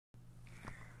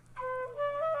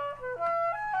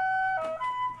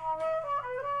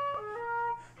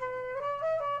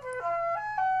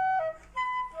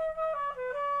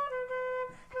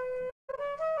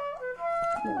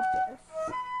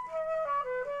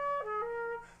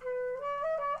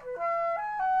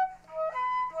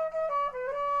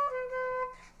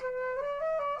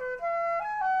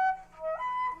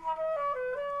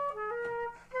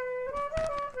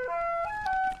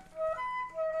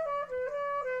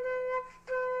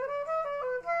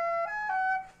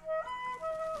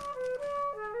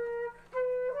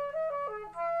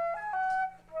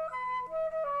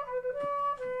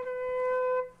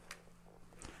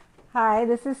Hi,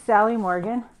 this is Sally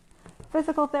Morgan,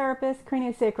 physical therapist,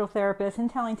 craniosacral therapist,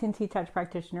 and Tellington T-Touch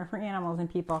practitioner for animals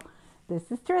and people. This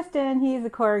is Tristan, he's a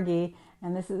Corgi,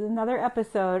 and this is another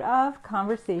episode of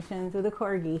Conversations with a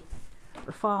Corgi.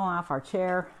 We're falling off our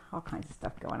chair, all kinds of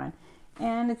stuff going on.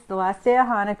 And it's the last day of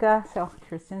Hanukkah, so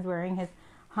Tristan's wearing his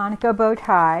Hanukkah bow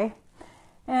tie.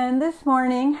 And this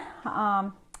morning,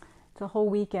 it's a whole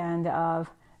weekend of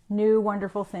new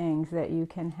wonderful things that you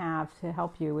can have to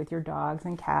help you with your dogs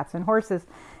and cats and horses.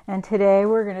 And today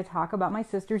we're going to talk about my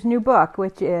sister's new book,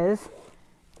 which is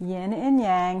Yin and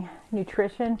Yang,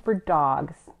 Nutrition for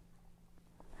Dogs.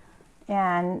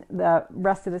 And the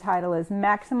rest of the title is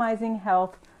Maximizing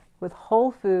Health with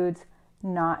Whole Foods,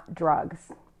 Not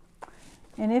Drugs.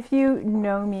 And if you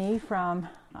know me from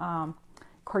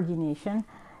Corgi Nation,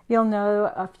 you'll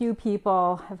know a few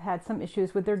people have had some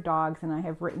issues with their dogs, and I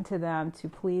have written to them to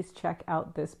please check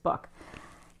out this book.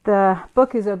 The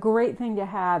book is a great thing to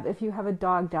have if you have a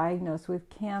dog diagnosed with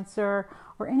cancer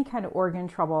or any kind of organ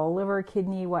trouble, liver,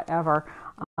 kidney, whatever,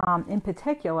 in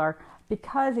particular,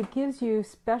 because it gives you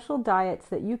special diets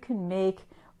that you can make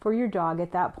for your dog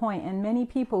at that point. And many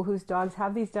people whose dogs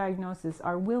have these diagnoses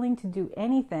are willing to do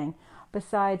anything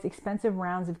besides expensive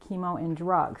rounds of chemo and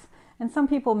drugs. And some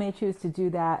people may choose to do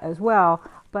that as well,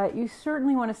 but you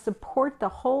certainly want to support the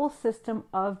whole system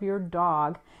of your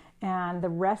dog. And the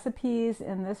recipes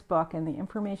in this book and the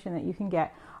information that you can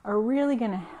get are really going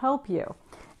to help you.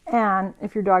 And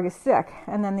if your dog is sick.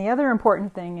 And then the other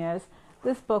important thing is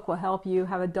this book will help you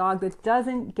have a dog that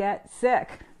doesn't get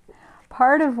sick.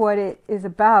 Part of what it is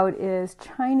about is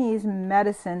Chinese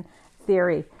medicine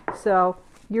theory. So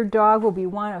your dog will be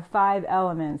one of 5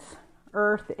 elements: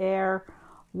 earth, air,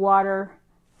 water,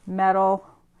 metal,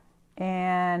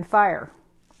 and fire.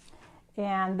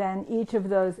 And then each of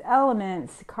those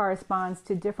elements corresponds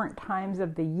to different times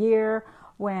of the year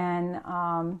when,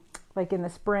 like in the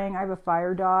spring, I have a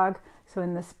fire dog. So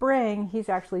in the spring, he's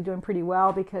actually doing pretty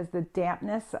well because the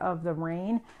dampness of the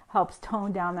rain helps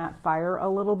tone down that fire a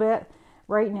little bit.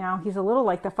 Right now, he's a little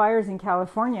like the fires in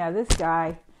California. This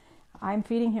guy, I'm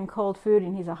feeding him cold food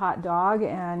and he's a hot dog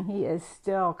and he is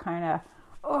still kind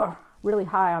of really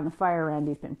high on the fire end.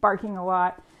 He's been barking a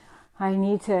lot. I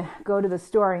need to go to the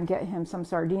store and get him some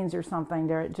sardines or something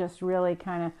to just really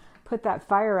kind of put that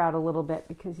fire out a little bit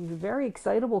because he's a very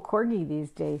excitable Corgi these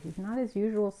days. He's not his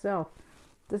usual self.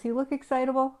 Does he look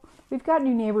excitable? We've got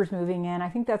new neighbors moving in. I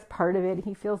think that's part of it.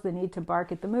 He feels the need to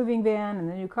bark at the moving van and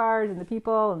the new cars and the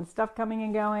people and stuff coming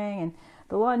and going and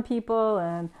the lawn people.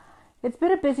 And it's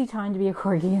been a busy time to be a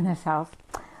Corgi in this house.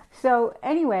 So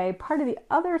anyway, part of the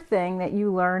other thing that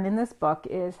you learn in this book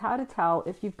is how to tell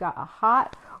if you've got a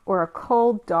hot or a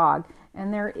cold dog.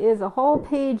 And there is a whole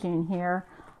page in here,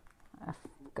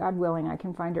 God willing, I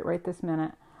can find it right this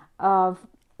minute, of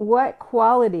what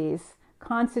qualities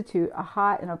constitute a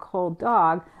hot and a cold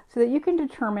dog so that you can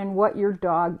determine what your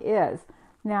dog is.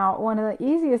 Now, one of the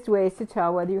easiest ways to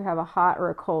tell whether you have a hot or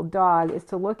a cold dog is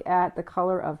to look at the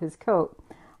color of his coat.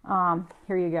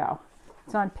 Here you go.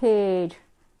 It's on page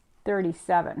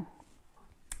 37.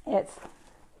 It's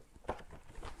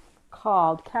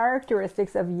called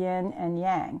Characteristics of Yin and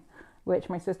Yang, which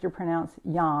my sister pronounced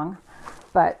Yang,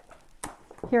 but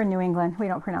here in New England, we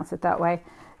don't pronounce it that way.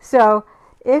 So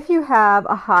if you have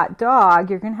a hot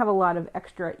dog, you're going to have a lot of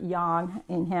extra yang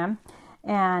in him.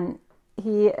 And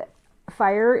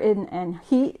fire and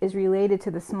heat is related to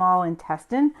the small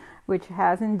intestine, which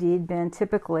has indeed been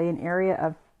typically an area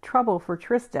of trouble for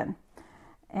Tristan.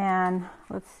 And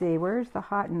let's see, where's the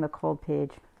hot and the cold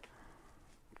page?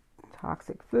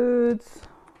 Toxic foods.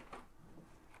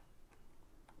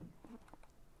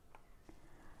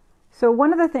 So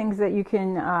one of the things that you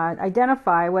can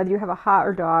identify whether you have a hot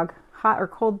or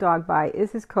cold dog by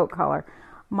is his coat color.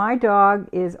 My dog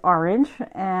is orange,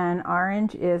 and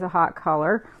orange is a hot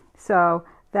color. So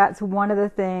that's one of the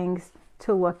things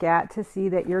to look at to see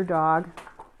that your dog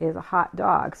is a hot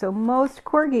dog. So most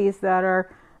Corgis that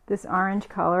are this orange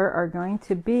color are going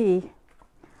to be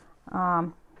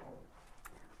hot.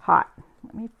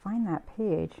 Let me find that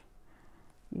page.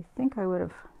 You think I would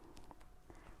have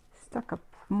stuck a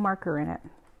marker in it.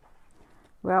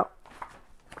 Well,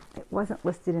 it wasn't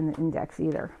listed in the index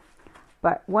either.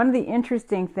 But one of the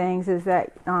interesting things is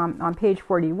that on page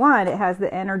 41, it has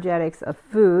the energetics of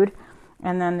food.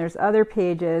 And then there's other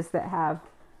pages that have,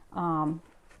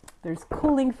 there's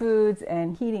cooling foods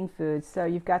and heating foods. So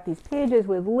you've got these pages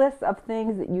with lists of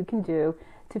things that you can do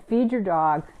to feed your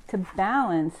dog to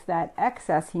balance that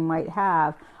excess he might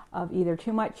have of either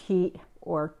too much heat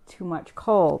or too much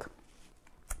cold.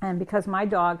 And because my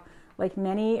dog, like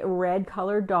many red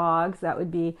colored dogs, that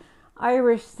would be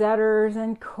Irish setters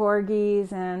and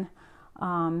corgis and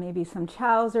maybe some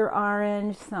chows or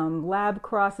orange, some lab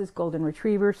crosses, golden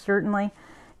retrievers certainly.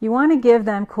 You want to give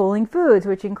them cooling foods,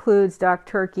 which includes duck,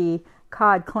 turkey,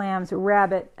 cod, clams,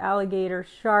 rabbit, alligator,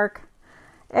 shark,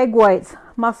 egg whites,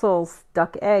 mussels,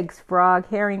 duck eggs, frog,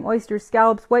 herring, oysters,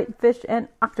 scallops, whitefish, and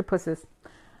octopuses.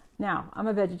 Now, I'm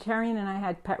a vegetarian and I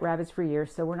had pet rabbits for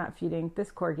years, so we're not feeding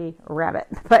this Corgi a rabbit.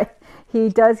 But he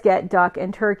does get duck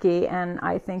and turkey, and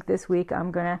I think this week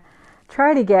I'm going to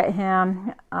try to get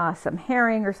him some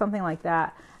herring or something like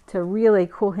that to really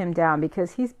cool him down,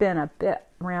 because he's been a bit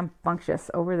rambunctious,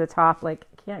 over the top, like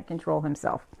can't control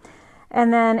himself.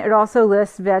 And then it also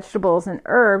lists vegetables and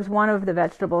herbs. One of the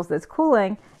vegetables that's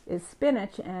cooling is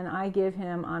spinach, and I give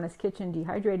him Honest Kitchen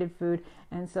dehydrated food,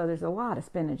 and so there's a lot of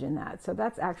spinach in that. So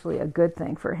that's actually a good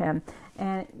thing for him.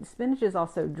 And spinach is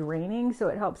also draining, so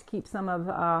it helps keep some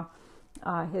of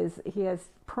he has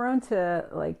prone to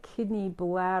like kidney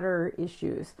bladder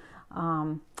issues.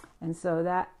 And so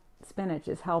that spinach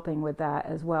is helping with that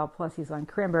as well. Plus he's on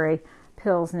cranberry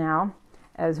pills now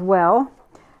as well.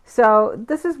 So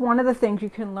this is one of the things you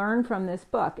can learn from this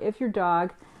book. If your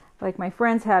dog, like my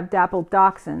friends have dappled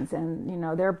dachshunds, and you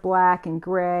know they're black and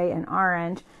gray and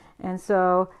orange, and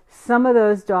so some of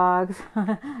those dogs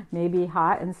may be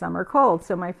hot and some are cold.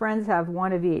 So my friends have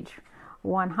one of each,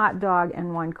 one hot dog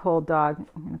and one cold dog,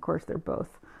 and of course they're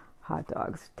both hot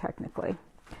dogs technically.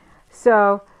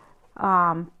 So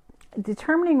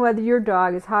determining whether your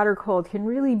dog is hot or cold can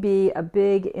really be a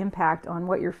big impact on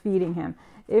what you're feeding him.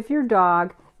 If your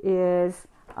dog is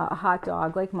a hot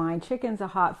dog like mine, chicken's a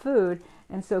hot food,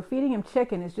 and so feeding him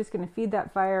chicken is just going to feed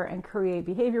that fire and create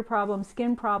behavior problems,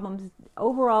 skin problems,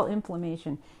 overall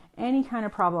inflammation. Any kind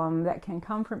of problem that can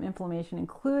come from inflammation,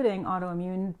 including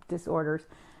autoimmune disorders,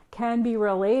 can be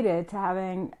related to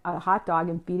having a hot dog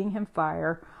and feeding him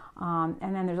fire.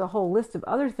 And then there's a whole list of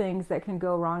other things that can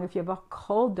go wrong if you have a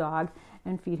cold dog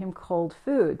and feed him cold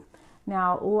food.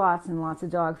 Now, lots and lots of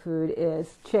dog food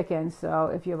is chicken, so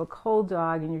if you have a cold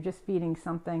dog and you're just feeding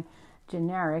something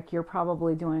generic, you're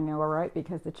probably doing all right,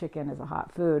 because the chicken is a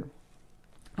hot food.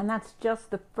 And that's just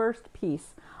the first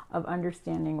piece of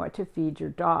understanding what to feed your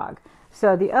dog.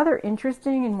 So the other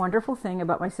interesting and wonderful thing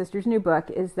about my sister's new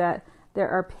book is that there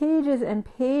are pages and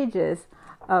pages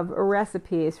of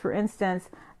recipes. For instance,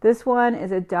 this one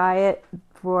is a diet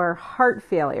for heart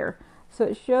failure. So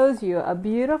it shows you a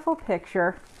beautiful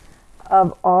picture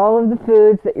of all of the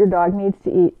foods that your dog needs to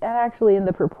eat, and actually in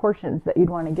the proportions that you'd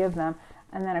want to give them.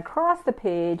 And then across the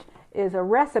page is a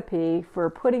recipe for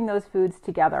putting those foods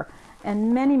together.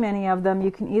 And many, many of them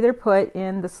you can either put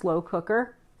in the slow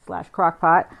cooker / crock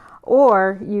pot,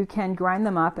 or you can grind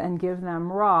them up and give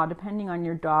them raw, depending on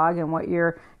your dog and what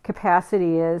your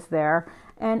capacity is there.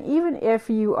 And even if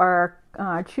you are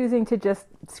choosing to just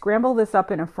scramble this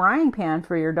up in a frying pan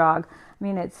for your dog, I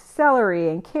mean, it's celery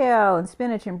and kale and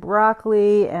spinach and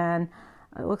broccoli, and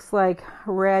it looks like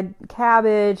red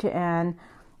cabbage and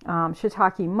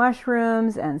shiitake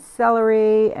mushrooms and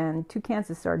celery and 2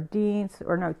 cans of sardines,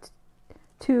 or no,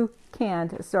 2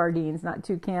 canned sardines, not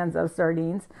 2 cans of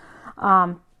sardines.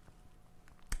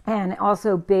 And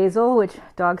also basil, which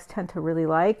dogs tend to really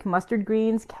like, mustard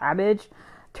greens, cabbage,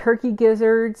 turkey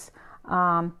gizzards,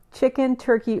 chicken,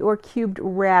 turkey, or cubed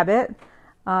rabbit.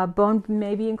 Bone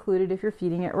may be included if you're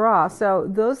feeding it raw. So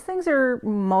those things are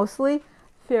mostly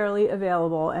fairly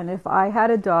available. And if I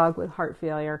had a dog with heart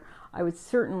failure, I would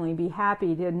certainly be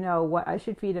happy to know what I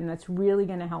should feed him that's really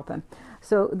going to help him.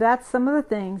 So that's some of the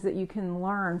things that you can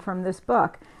learn from this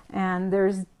book. And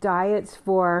there's diets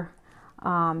for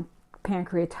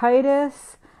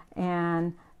pancreatitis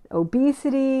and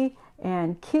obesity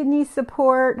and kidney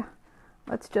support.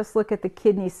 Let's just look at the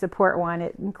kidney support one.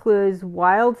 It includes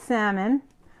wild salmon,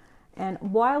 and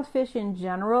wild fish in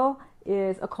general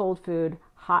is a cold food.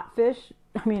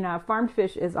 Farmed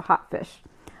fish is a hot fish.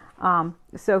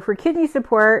 So for kidney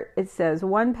support, it says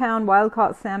 1 pound wild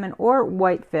caught salmon or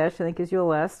whitefish, I think gives you a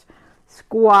list,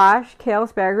 squash, kale,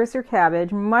 asparagus, or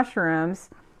cabbage, mushrooms,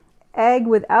 egg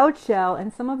without shell,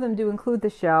 and some of them do include the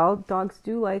shell. Dogs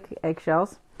do like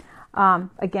eggshells.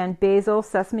 Again, basil,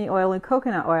 sesame oil, and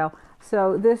coconut oil.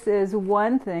 So this is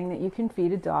one thing that you can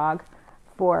feed a dog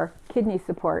for kidney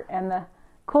support. And the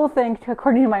cool thing,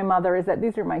 according to my mother, is that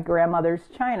these are my grandmother's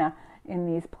china in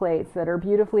these plates that are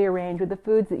beautifully arranged with the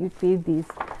foods that you feed these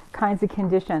kinds of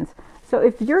conditions. So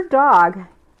if your dog,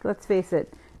 let's face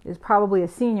it, is probably a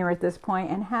senior at this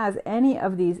point and has any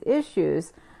of these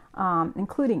issues,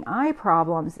 including eye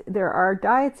problems, there are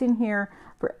diets in here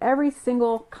for every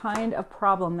single kind of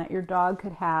problem that your dog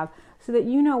could have, so that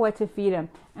you know what to feed him.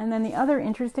 And then the other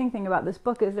interesting thing about this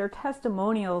book is there are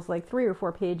testimonials, like 3 or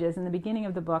 4 pages in the beginning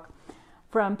of the book,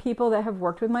 from people that have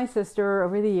worked with my sister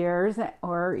over the years,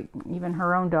 or even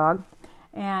her own dog,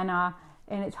 and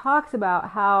it talks about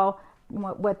how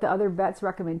what the other vets'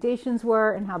 recommendations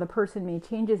were and how the person made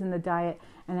changes in the diet,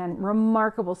 and then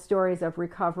remarkable stories of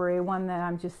recovery. One that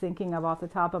I'm just thinking of off the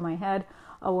top of my head,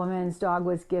 a woman's dog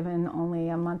was given only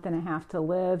a month and a half to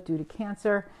live due to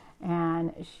cancer,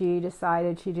 and she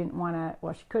decided she didn't want to,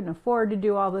 well, she couldn't afford to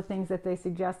do all the things that they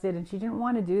suggested, and she didn't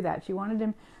want to do that. She wanted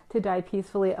him to die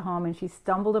peacefully at home, and she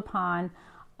stumbled upon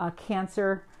a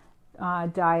cancer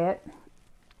diet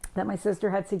that my sister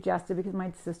had suggested, because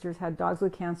my sisters had dogs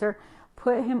with cancer.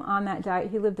 Put him on that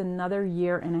diet. He lived another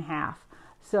year and a half.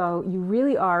 So you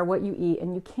really are what you eat,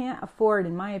 and you can't afford,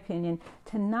 in my opinion,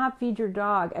 to not feed your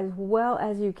dog as well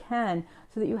as you can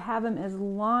so that you have him as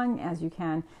long as you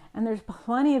can. And there's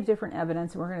plenty of different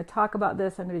evidence, and we're going to talk about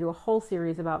this. I'm going to do a whole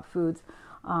series about foods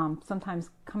sometimes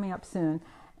coming up soon.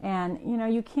 And, you know,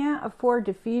 you can't afford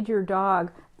to feed your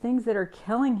dog things that are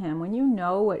killing him. When you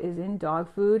know what is in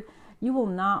dog food, you will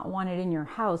not want it in your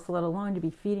house, let alone to be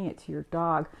feeding it to your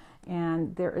dog.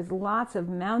 And there is lots of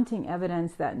mounting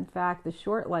evidence that, in fact, the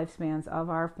short lifespans of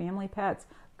our family pets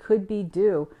could be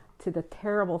due to the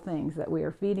terrible things that we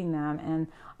are feeding them, and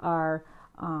our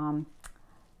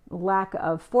lack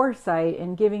of foresight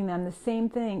in giving them the same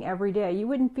thing every day. You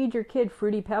wouldn't feed your kid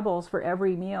Fruity Pebbles for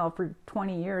every meal for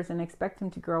 20 years and expect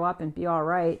him to grow up and be all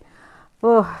right.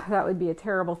 Oh, that would be a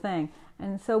terrible thing.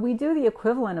 And so we do the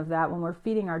equivalent of that when we're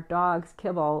feeding our dogs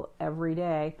kibble every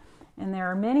day. And there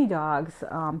are many dogs,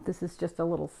 this is just a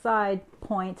little side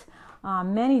point,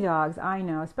 many dogs I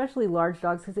know, especially large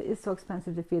dogs because it is so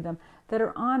expensive to feed them, that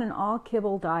are on an all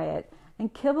kibble diet.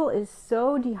 And kibble is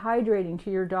so dehydrating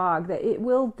to your dog that it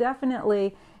will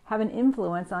definitely have an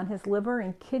influence on his liver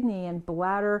and kidney and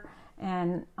bladder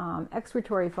and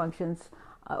excretory functions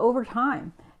over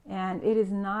time. And it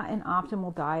is not an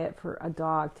optimal diet for a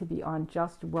dog to be on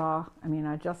just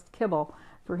just kibble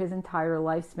for his entire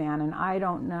lifespan. And I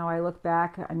don't know, I look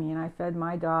back, I fed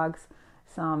my dogs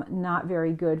some not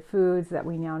very good foods that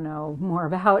we now know more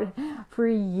about for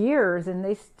years, and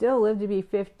they still live to be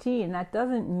 15. That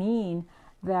doesn't mean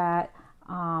that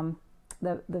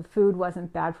the food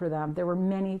wasn't bad for them. There were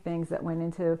many things that went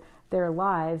into their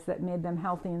lives that made them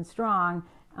healthy and strong.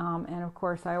 And of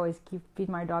course, I always feed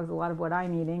my dogs a lot of what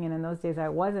I'm eating, and in those days I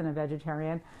wasn't a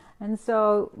vegetarian. And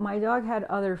so my dog had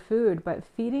other food, but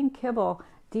feeding kibble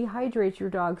dehydrates your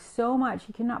dog so much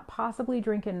he cannot possibly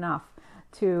drink enough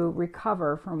to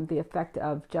recover from the effect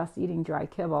of just eating dry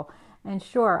kibble. And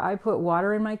sure, I put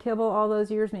water in my kibble all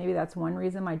those years. Maybe that's one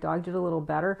reason my dog did a little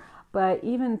better. But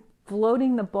even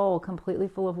floating the bowl completely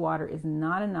full of water is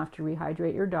not enough to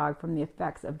rehydrate your dog from the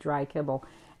effects of dry kibble.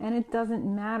 And it doesn't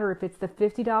matter if it's the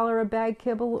 $50 a bag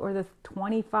kibble or the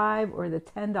 $25 or the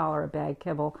 $10 a bag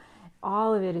kibble.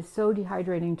 All of it is so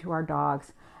dehydrating to our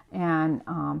dogs. And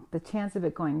the chance of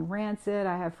it going rancid,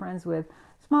 I have friends with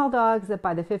small dogs that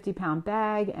buy the 50-pound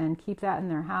bag and keep that in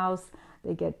their house.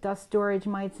 They get dust storage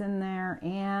mites in there,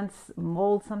 ants,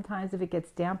 mold sometimes if it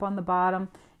gets damp on the bottom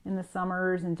in the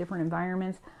summers in different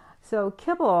environments. So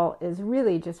kibble is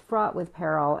really just fraught with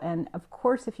peril. And of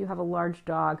course, if you have a large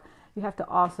dog, you have to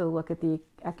also look at the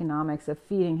economics of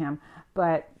feeding him.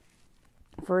 But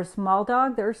for a small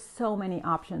dog, there's so many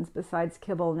options besides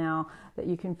kibble now that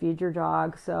you can feed your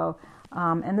dog. So,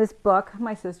 and this book,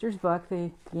 my sister's book,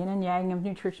 the Yin and Yang of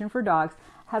Nutrition for Dogs,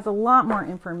 has a lot more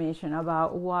information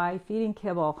about why feeding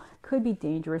kibble could be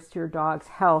dangerous to your dog's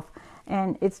health.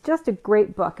 And it's just a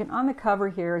great book. And on the cover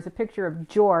here is a picture of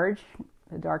George,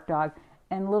 the dark dog,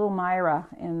 and little Myra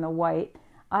in the white.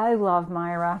 I love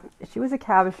Myra. She was a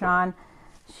Cavachon.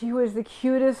 She was the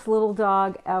cutest little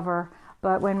dog ever.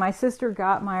 But when my sister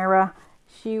got Myra,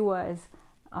 she was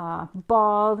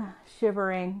bald,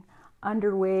 shivering,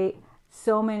 underweight,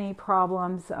 so many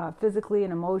problems physically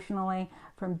and emotionally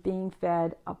from being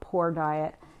fed a poor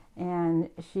diet. And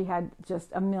she had just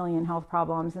a million health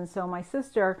problems. And so my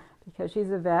sister, because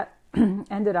she's a vet,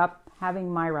 ended up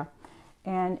having Myra.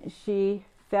 And she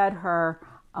fed her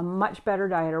a much better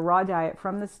diet, a raw diet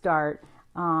from the start,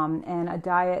 and a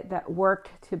diet that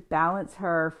worked to balance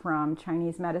her from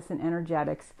Chinese medicine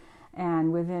energetics.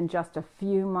 And within just a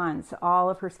few months, all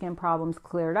of her skin problems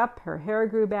cleared up, her hair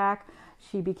grew back,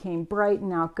 she became bright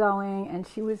and outgoing, and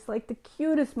she was like the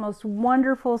cutest, most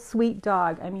wonderful, sweet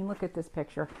dog. I mean, look at this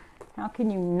picture. How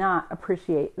can you not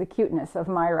appreciate the cuteness of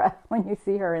Myra when you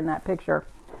see her in that picture?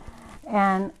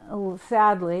 And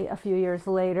sadly, a few years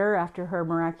later, after her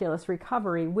miraculous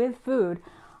recovery with food,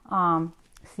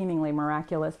 seemingly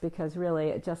miraculous because really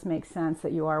it just makes sense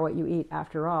that you are what you eat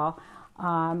after all,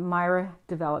 Myra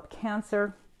developed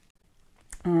cancer,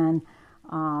 and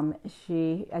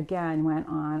She, again, went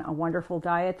on a wonderful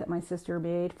diet that my sister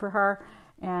made for her,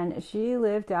 and she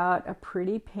lived out a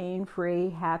pretty pain-free,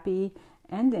 happy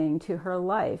ending to her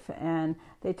life. And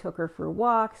they took her for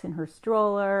walks in her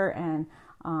stroller, and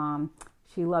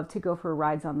she loved to go for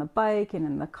rides on the bike and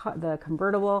in the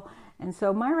convertible. And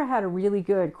so Myra had a really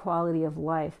good quality of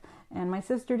life. And my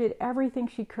sister did everything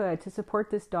she could to support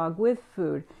this dog with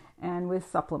food and with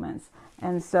supplements.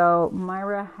 And so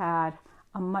Myra had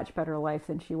a much better life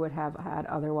than she would have had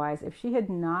otherwise if she had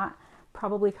not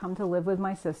probably come to live with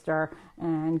my sister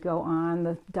and go on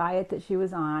the diet that she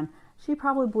was on. She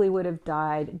probably would have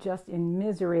died just in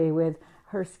misery with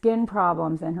her skin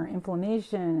problems and her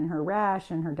inflammation and her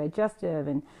rash and her digestive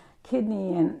and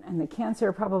kidney, and the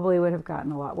cancer probably would have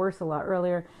gotten a lot worse a lot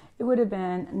earlier. It would have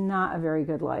been not a very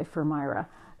good life for Myra.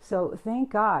 So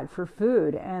thank God for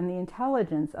food and the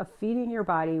intelligence of feeding your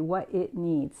body what it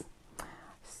needs.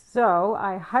 So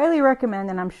I highly recommend,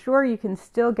 and I'm sure you can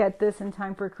still get this in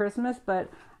time for Christmas,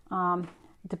 but it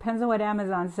depends on what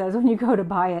Amazon says when you go to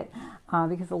buy it,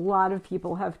 because a lot of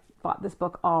people have bought this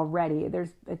book already.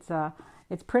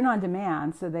 It's print on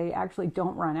demand, so they actually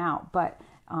don't run out, but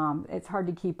it's hard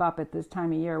to keep up at this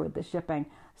time of year with the shipping.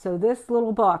 So this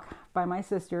little book by my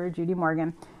sister, Judy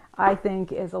Morgan, I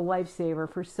think is a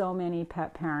lifesaver for so many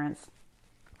pet parents.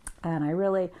 And I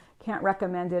really can't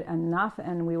recommend it enough.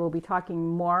 And we will be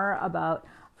talking more about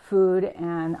food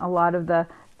and a lot of the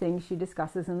things she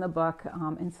discusses in the book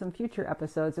in some future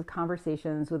episodes of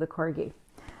Conversations with a Corgi.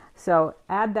 So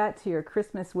add that to your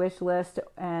Christmas wish list.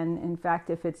 And in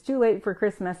fact, if it's too late for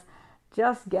Christmas,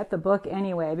 just get the book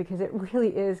anyway, because it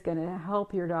really is going to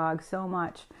help your dog so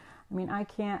much. I mean, I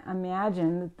can't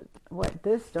imagine what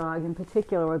this dog in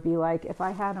particular would be like if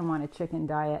I had him on a chicken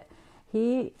diet.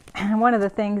 One of the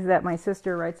things that my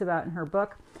sister writes about in her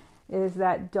book is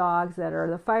that dogs that are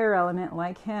the fire element,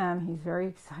 like him, he's very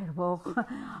excitable,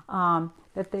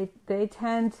 that they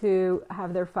tend to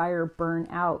have their fire burn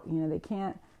out. You know, they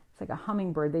can't, it's like a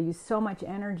hummingbird. They use so much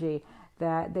energy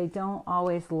that they don't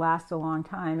always last a long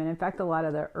time. And in fact, a lot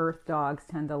of the earth dogs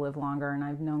tend to live longer, and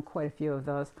I've known quite a few of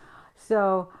those.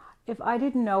 So if I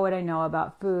didn't know what I know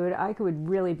about food, I would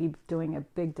really be doing a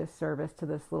big disservice to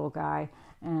this little guy.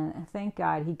 And thank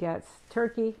God he gets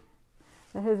turkey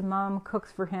that his mom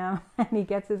cooks for him, and he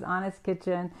gets his honest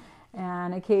kitchen,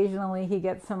 and occasionally he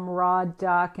gets some raw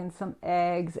duck and some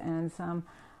eggs and some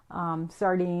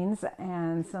sardines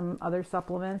and some other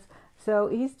supplements. So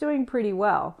he's doing pretty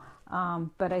well.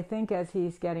 But I think as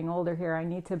he's getting older here, I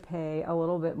need to pay a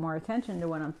little bit more attention to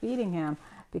what I'm feeding him,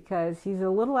 because he's a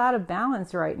little out of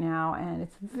balance right now, and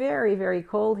it's very, very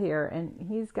cold here, and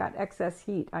he's got excess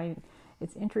heat.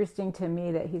 It's interesting to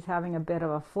me that he's having a bit of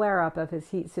a flare-up of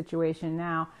his heat situation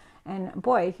now, and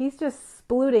boy, he's just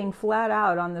splooting flat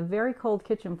out on the very cold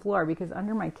kitchen floor, because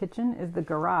under my kitchen is the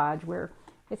garage where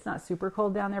it's not super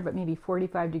cold down there, but maybe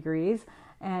 45 degrees,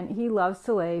 and he loves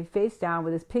to lay face down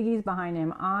with his piggies behind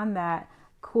him on that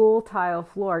cool tile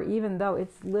floor, even though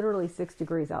it's literally 6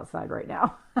 degrees outside right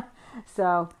now.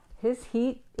 So his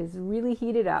heat is really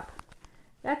heated up.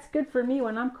 That's good for me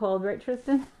when I'm cold, right,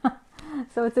 Tristan?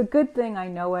 So it's a good thing I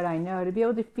know what I know to be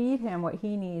able to feed him what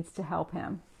he needs to help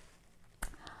him.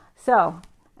 So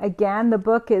again, the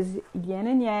book is Yin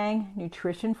and Yang,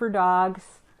 Nutrition for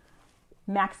Dogs,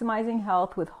 Maximizing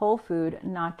Health with Whole Food,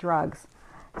 Not Drugs.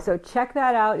 So check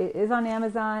that out. It is on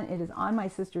Amazon. It is on my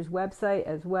sister's website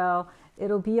as well.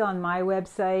 It'll be on my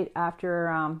website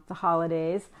after the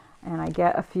holidays, and I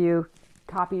get a few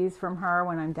copies from her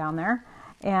when I'm down there.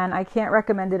 And I can't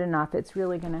recommend it enough. It's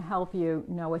really going to help you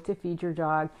know what to feed your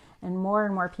dog. And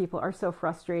more people are so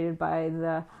frustrated by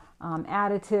the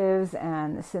additives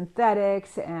and the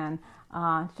synthetics and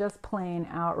just plain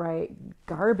outright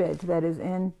garbage that is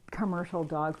in commercial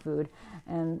dog food,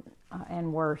 and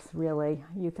worse, really,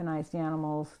 euthanized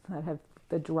animals that have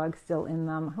the drug still in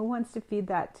them. Who wants to feed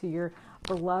that to your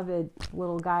beloved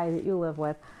little guy that you live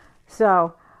with?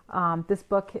 So this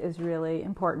book is really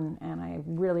important, and I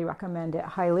really recommend it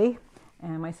highly.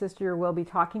 And my sister will be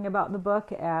talking about the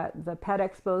book at the Pet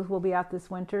Expos we'll be at this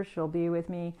winter. She'll be with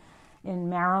me in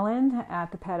Maryland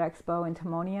at the Pet Expo in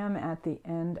Timonium at the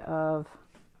end of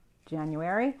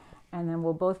January. And then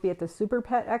we'll both be at the Super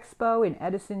Pet Expo in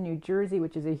Edison, New Jersey,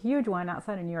 which is a huge one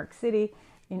outside of New York City,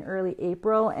 in early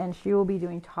April. And she will be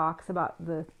doing talks about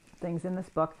the things in this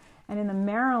book. And in the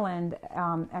Maryland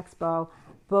Expo,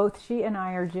 both she and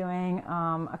I are doing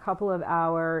a couple of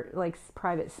hour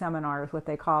private seminars, what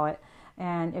they call it.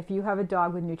 And if you have a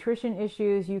dog with nutrition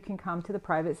issues, you can come to the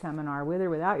private seminar with or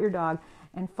without your dog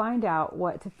and find out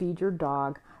what to feed your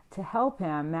dog to help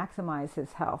him maximize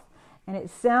his health. And it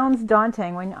sounds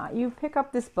daunting when you pick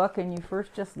up this book and you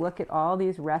first just look at all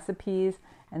these recipes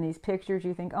and these pictures.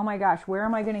 You think, oh my gosh, where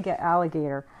am I going to get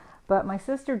alligator? But my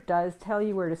sister does tell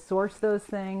you where to source those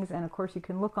things, and of course you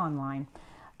can look online.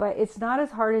 But it's not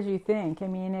as hard as you think. I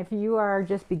mean, if you are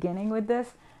just beginning with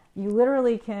this, you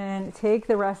literally can take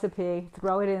the recipe,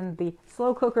 throw it in the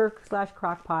slow cooker /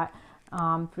 crock pot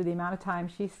for the amount of time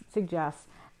she suggests,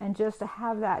 and just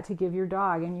have that to give your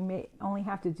dog. And you may only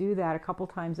have to do that a couple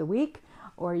times a week,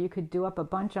 or you could do up a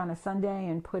bunch on a Sunday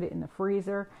and put it in the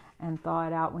freezer and thaw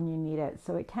it out when you need it.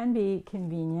 So it can be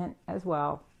convenient as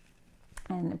well,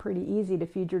 and pretty easy to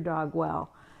feed your dog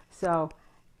well. So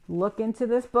look into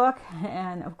this book,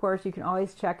 and of course you can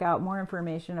always check out more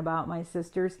information about my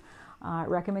sister's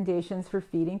recommendations for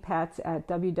feeding pets at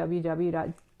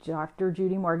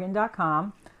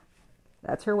www.drjudymorgan.com.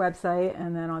 That's her website.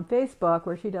 And then on Facebook,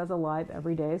 where she does a live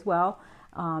every day as well,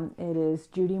 it is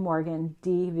Judy Morgan,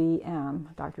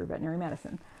 DVM, Doctor of Veterinary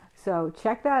Medicine. So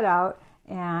check that out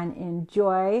and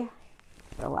enjoy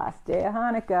the last day of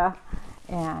Hanukkah,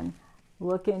 and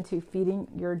look into feeding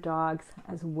your dogs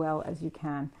as well as you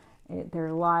can.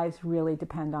 Their lives really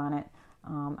depend on it.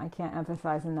 I can't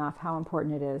emphasize enough how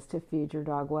important it is to feed your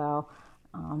dog well.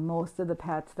 Most of the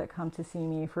pets that come to see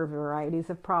me for varieties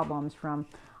of problems, from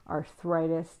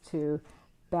arthritis to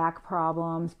back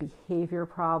problems, behavior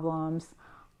problems,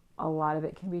 a lot of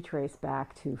it can be traced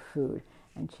back to food.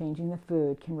 And changing the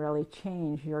food can really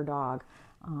change your dog,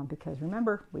 because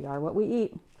remember, we are what we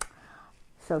eat.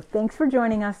 So thanks for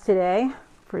joining us today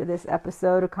for this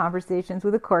episode of Conversations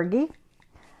with a Corgi.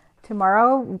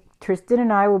 Tomorrow, Tristan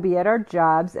and I will be at our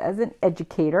jobs as an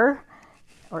educator,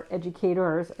 or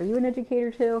educators. Are you an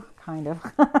educator too? Kind of.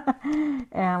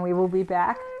 And we will be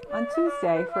back on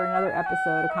Tuesday for another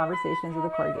episode of Conversations with a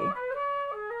Corgi.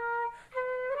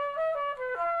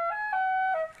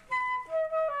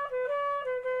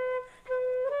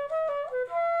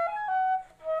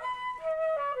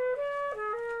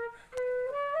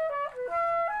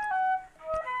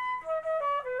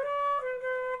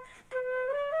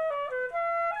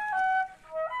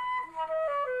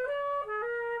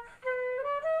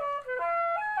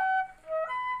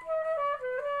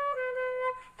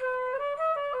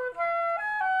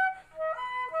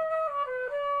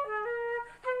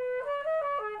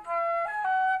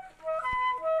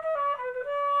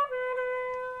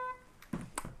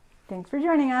 Thanks for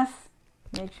joining us.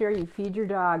 Make sure you feed your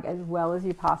dog as well as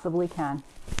you possibly can.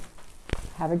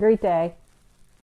 Have a great day.